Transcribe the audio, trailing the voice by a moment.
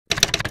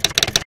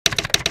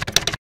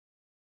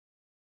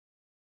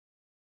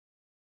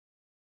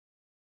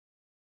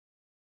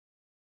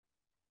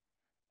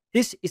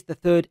This is the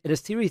third in a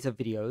series of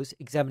videos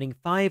examining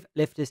 5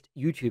 leftist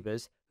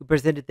YouTubers who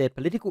presented their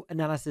political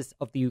analysis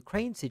of the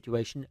Ukraine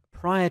situation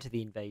prior to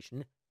the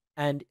invasion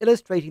and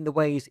illustrating the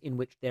ways in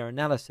which their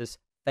analysis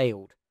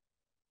failed.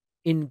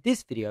 In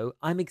this video,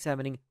 I'm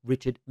examining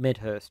Richard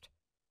Medhurst.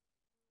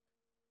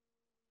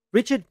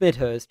 Richard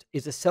Medhurst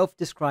is a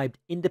self-described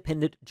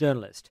independent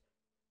journalist.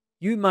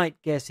 You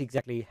might guess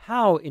exactly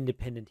how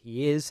independent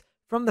he is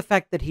from the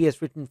fact that he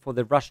has written for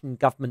the Russian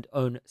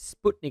government-owned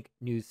Sputnik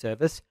news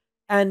service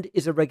and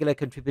is a regular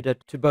contributor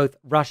to both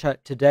Russia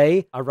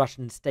Today, a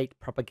Russian state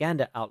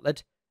propaganda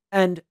outlet,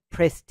 and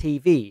Press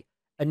TV,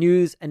 a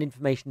news and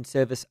information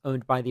service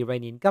owned by the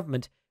Iranian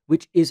government,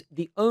 which is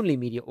the only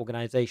media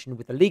organization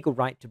with a legal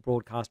right to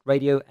broadcast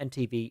radio and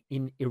TV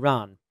in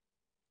Iran.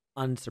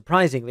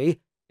 Unsurprisingly,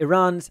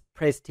 Iran's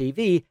Press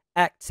TV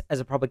acts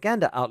as a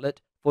propaganda outlet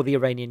for the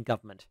Iranian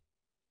government.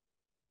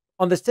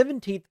 On the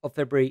 17th of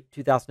February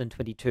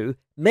 2022,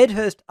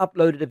 Medhurst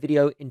uploaded a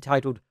video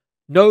entitled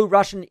 "No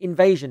Russian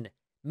Invasion.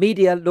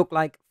 Media look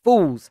like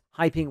fools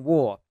hyping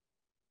war."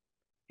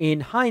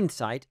 In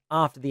hindsight,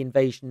 after the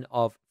invasion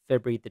of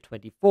February the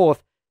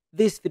 24th,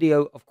 this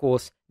video, of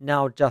course,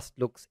 now just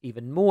looks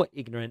even more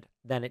ignorant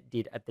than it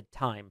did at the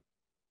time.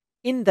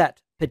 In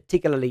that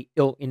particularly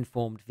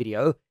ill-informed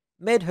video,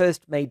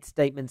 Medhurst made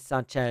statements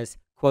such as,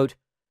 quote,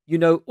 "You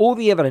know, all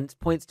the evidence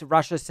points to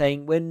Russia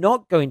saying we're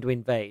not going to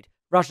invade.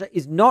 Russia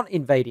is not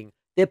invading.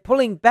 They're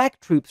pulling back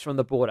troops from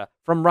the border,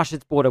 from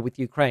Russia's border with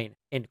Ukraine,"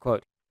 end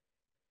quote.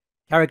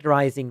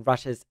 Characterizing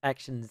Russia's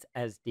actions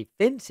as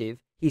defensive,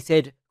 he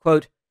said,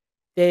 quote,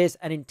 "There's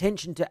an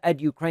intention to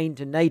add Ukraine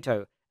to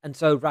NATO, and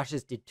so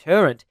Russia's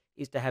deterrent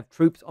is to have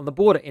troops on the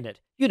border in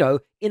it,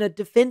 in a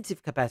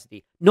defensive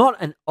capacity,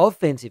 not an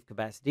offensive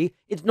capacity.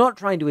 It's not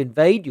trying to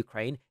invade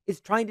Ukraine,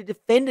 it's trying to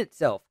defend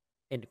itself,"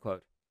 end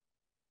quote.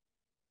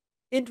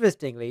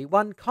 Interestingly,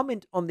 one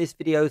comment on this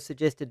video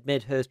suggested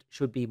Medhurst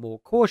should be more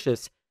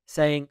cautious,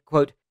 saying,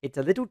 quote, "It's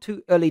a little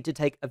too early to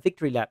take a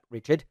victory lap,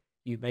 Richard.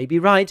 You may be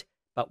right,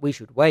 but we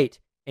should wait,"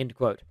 end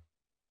quote.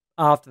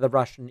 After the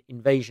Russian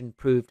invasion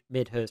proved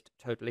Medhurst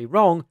totally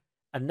wrong,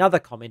 another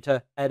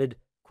commenter added,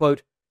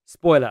 quote,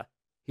 "Spoiler,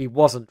 he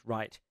wasn't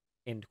right,"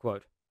 end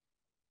quote.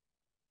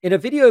 In a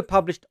video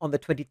published on the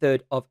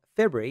 23rd of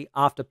February,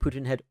 after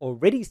Putin had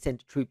already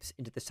sent troops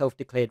into the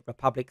self-declared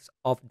republics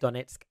of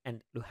Donetsk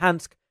and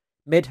Luhansk,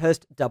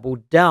 Medhurst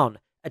doubled down,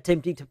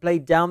 attempting to play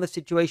down the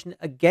situation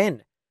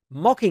again,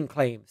 mocking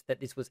claims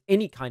that this was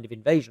any kind of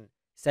invasion,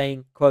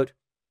 saying, quote,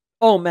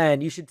 "Oh man,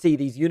 you should see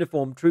these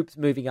uniformed troops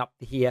moving up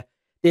here.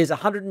 There's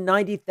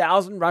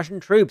 190,000 Russian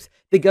troops.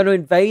 They're going to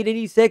invade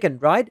any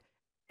second, right?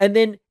 And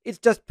then it's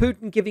just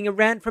Putin giving a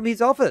rant from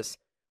his office.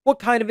 What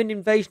kind of an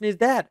invasion is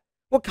that?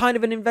 What kind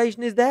of an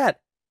invasion is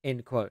that?"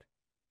 End quote.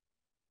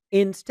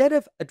 Instead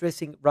of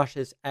addressing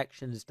Russia's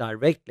actions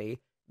directly,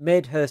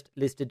 Medhurst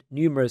listed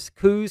numerous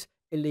coups,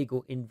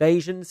 illegal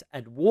invasions,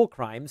 and war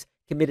crimes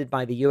committed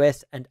by the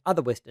US and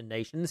other Western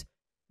nations,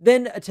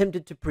 then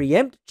attempted to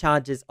preempt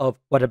charges of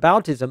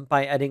whataboutism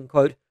by adding,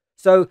 quote,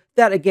 "So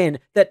that again,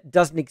 that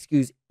doesn't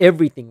excuse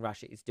everything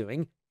Russia is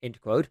doing," end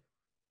quote.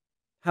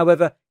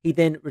 However, he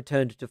then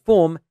returned to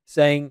form,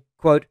 saying,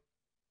 quote,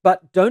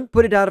 "But don't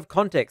put it out of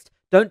context.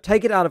 Don't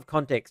take it out of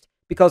context,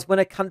 because when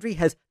a country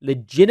has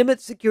legitimate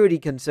security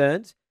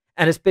concerns,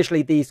 and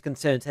especially these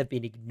concerns have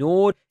been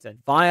ignored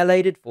and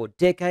violated for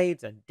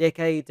decades and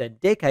decades and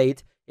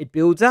decades, it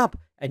builds up,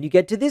 and you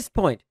get to this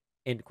point,"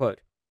 end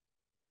quote.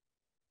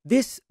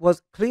 This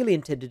was clearly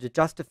intended to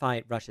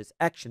justify Russia's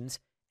actions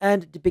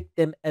and depict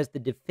them as the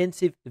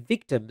defensive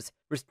victims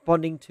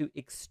responding to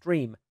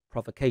extreme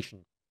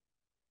provocation.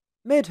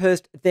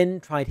 Medhurst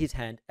then tried his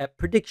hand at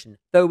prediction,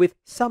 though with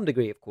some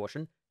degree of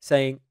caution,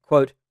 saying,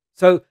 quote,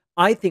 "So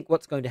I think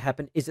what's going to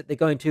happen is that they're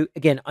going to,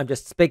 again, I'm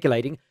just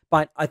speculating,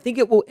 but I think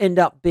it will end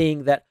up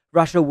being that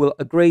Russia will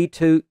agree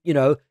to,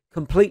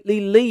 completely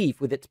leave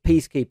with its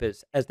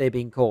peacekeepers, as they're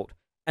being called,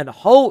 and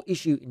the whole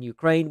issue in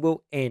Ukraine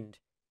will end,"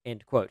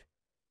 end quote.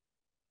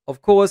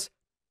 Of course,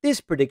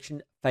 this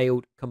prediction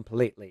failed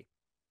completely.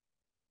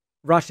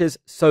 Russia's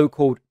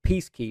so-called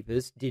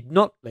peacekeepers did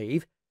not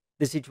leave,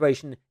 the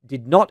situation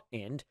did not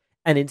end,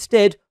 and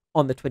instead,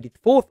 on the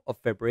 24th of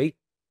February,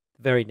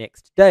 the very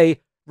next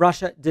day,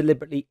 Russia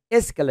deliberately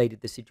escalated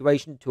the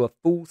situation to a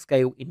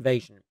full-scale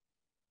invasion.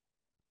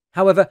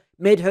 However,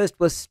 Medhurst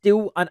was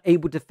still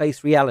unable to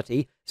face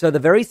reality, so the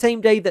very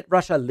same day that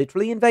Russia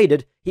literally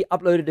invaded, he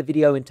uploaded a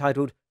video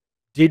entitled,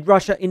 "Did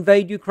Russia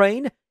invade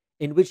Ukraine?"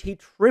 in which he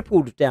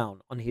tripled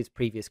down on his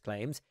previous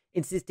claims,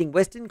 insisting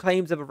Western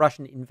claims of a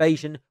Russian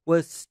invasion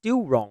were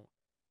still wrong.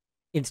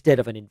 Instead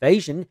of an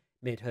invasion,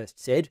 Medhurst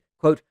said,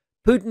 quote,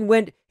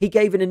 he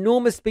gave an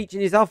enormous speech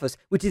in his office,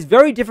 which is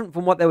very different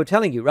from what they were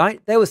telling you,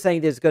 right? They were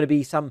saying there's going to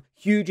be some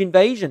huge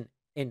invasion,"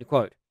 end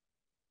quote.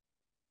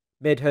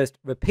 Medhurst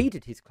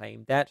repeated his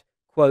claim that,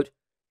 quote,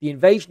 "The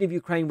invasion of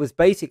Ukraine was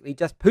basically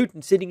just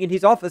Putin sitting in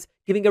his office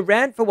giving a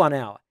rant for 1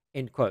 hour,"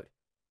 end quote.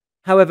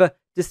 However,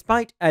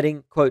 despite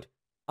adding, quote,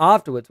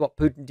 "Afterwards, what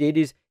Putin did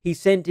is he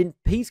sent in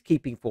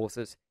peacekeeping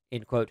forces,"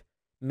 end quote,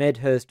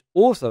 Medhurst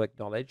also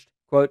acknowledged,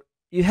 quote,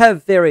 you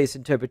have various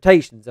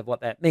interpretations of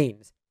what that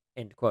means,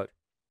 end quote.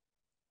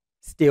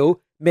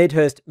 Still,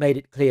 Medhurst made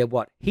it clear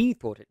what he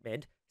thought it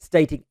meant,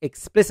 stating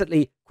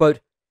explicitly, quote,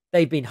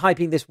 they've been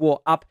hyping this war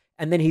up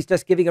and then he's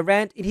just giving a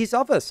rant in his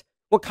office.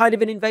 What kind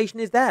of an invasion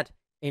is that?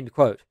 End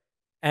quote.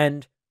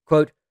 And,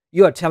 quote,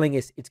 you are telling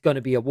us it's going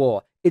to be a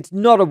war. It's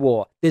not a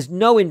war. There's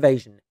no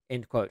invasion,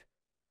 end quote.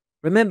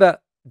 Remember,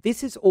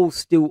 this is all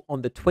still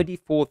on the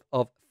 24th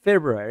of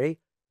February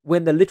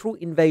when the literal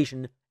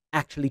invasion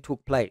actually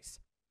took place.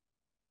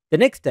 The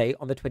next day,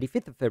 on the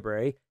 25th of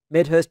February,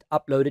 Medhurst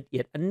uploaded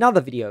yet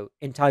another video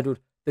entitled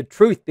The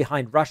Truth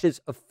Behind Russia's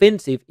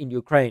Offensive in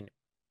Ukraine.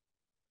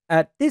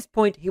 At this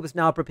point, he was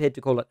now prepared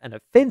to call it an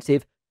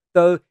offensive,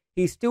 though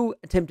he still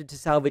attempted to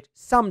salvage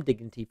some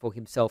dignity for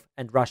himself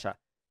and Russia.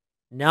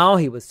 Now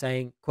he was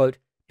saying, quote,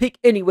 pick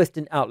any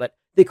Western outlet,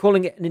 they're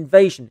calling it an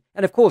invasion,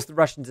 and of course the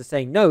Russians are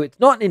saying, no, it's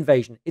not an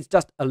invasion, it's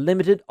just a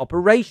limited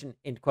operation,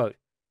 end quote.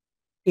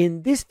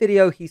 In this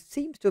video, he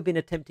seems to have been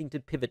attempting to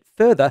pivot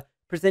further,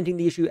 presenting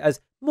the issue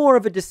as more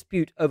of a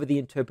dispute over the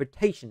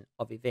interpretation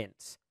of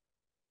events.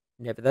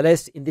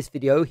 Nevertheless, in this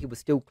video, he was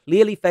still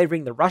clearly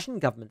favoring the Russian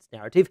government's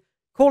narrative,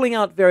 calling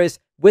out various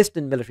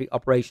Western military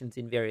operations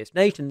in various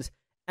nations,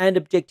 and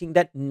objecting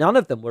that none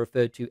of them were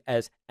referred to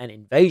as an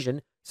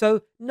invasion,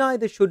 so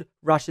neither should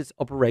Russia's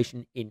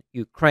operation in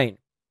Ukraine.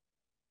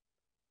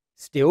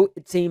 Still,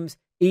 it seems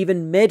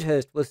even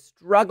Medhurst was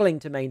struggling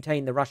to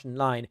maintain the Russian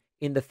line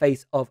in the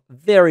face of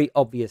very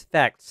obvious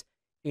facts,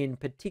 in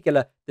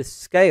particular the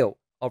scale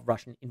of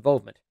Russian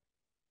involvement.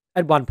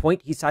 At one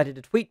point, he cited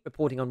a tweet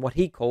reporting on what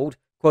he called,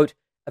 quote,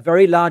 a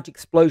very large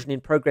explosion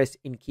in progress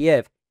in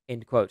Kiev,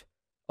 end quote,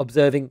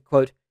 observing,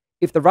 quote,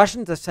 if the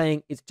Russians are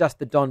saying it's just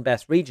the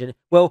Donbass region,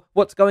 well,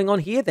 what's going on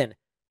here then?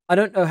 I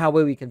don't know how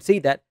well we can see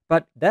that,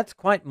 but that's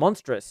quite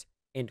monstrous,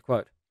 end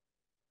quote.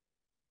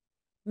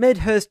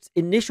 Medhurst's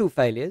initial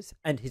failures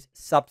and his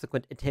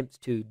subsequent attempts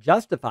to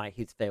justify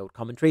his failed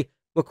commentary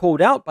were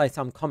called out by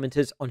some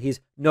commenters on his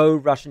No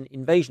Russian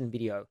Invasion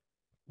video.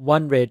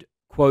 One read,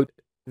 quote,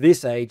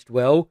 this aged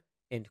well,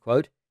 end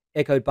quote,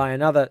 echoed by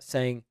another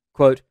saying,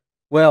 quote,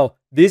 well,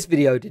 this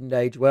video didn't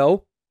age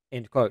well,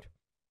 end quote.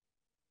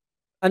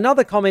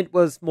 Another comment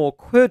was more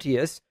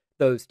courteous,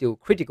 though still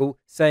critical,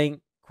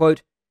 saying,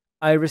 quote,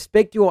 I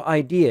respect your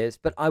ideas,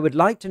 but I would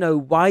like to know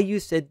why you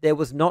said there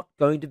was not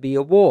going to be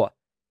a war.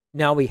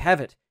 Now we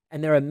have it,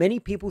 and there are many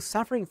people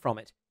suffering from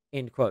it,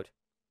 end quote.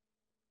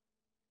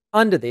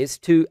 Under this,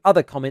 two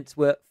other comments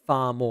were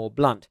far more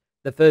blunt.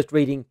 The first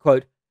reading,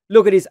 quote,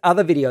 look at his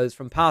other videos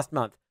from past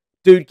month.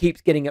 Dude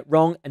keeps getting it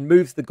wrong and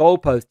moves the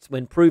goalposts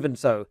when proven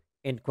so,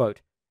 end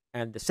quote.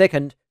 And the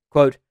second,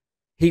 quote,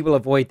 he will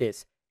avoid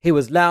this. He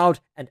was loud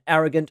and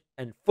arrogant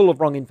and full of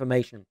wrong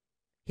information.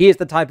 He is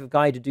the type of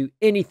guy to do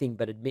anything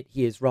but admit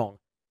he is wrong.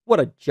 What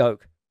a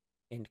joke,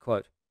 end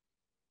quote.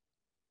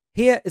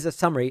 Here is a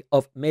summary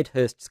of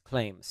Medhurst's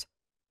claims.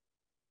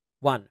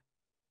 1.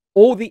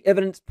 All the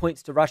evidence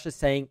points to Russia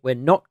saying we're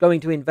not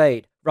going to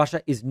invade.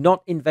 Russia is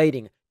not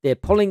invading. They're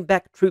pulling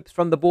back troops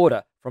from the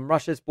border, from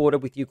Russia's border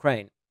with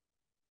Ukraine.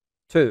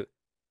 2.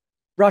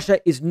 Russia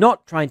is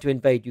not trying to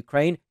invade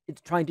Ukraine.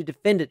 It's trying to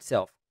defend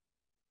itself.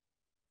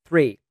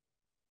 3.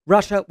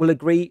 Russia will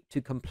agree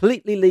to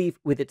completely leave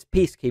with its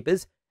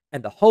peacekeepers,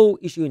 and the whole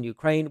issue in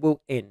Ukraine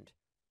will end.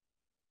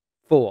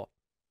 4.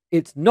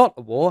 It's not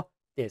a war.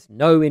 There's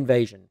no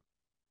invasion.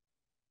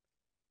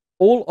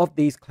 All of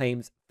these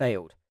claims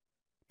failed.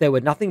 They were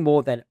nothing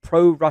more than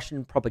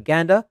pro-Russian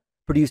propaganda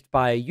produced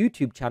by a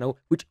YouTube channel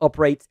which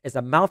operates as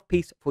a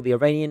mouthpiece for the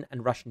Iranian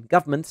and Russian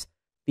governments,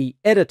 the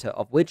editor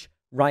of which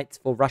writes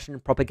for Russian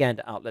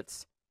propaganda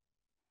outlets.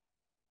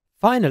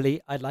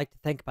 Finally, I'd like to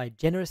thank my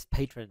generous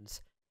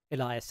patrons,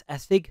 Elias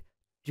Asvig,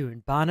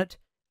 Duran Barnett,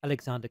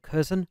 Alexander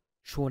Curzon,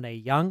 Shawnee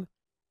Young,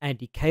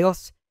 Andy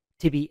Chaos,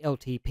 Tibby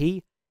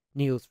LTP,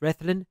 Niels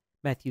Rethlin,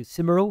 Matthew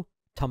Simmerall,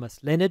 Thomas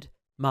Leonard,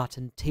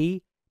 Martin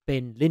T,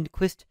 Ben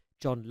Lindquist,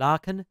 John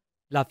Larkin,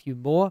 Love You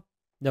More,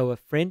 Noah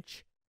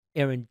French,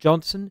 Aaron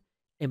Johnson,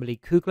 Emily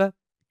Kugler,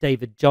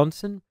 David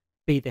Johnson,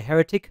 Be the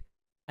Heretic,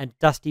 and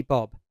Dusty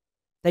Bob.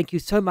 Thank you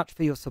so much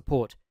for your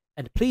support,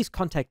 and please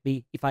contact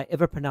me if I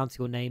ever pronounce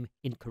your name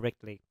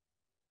incorrectly.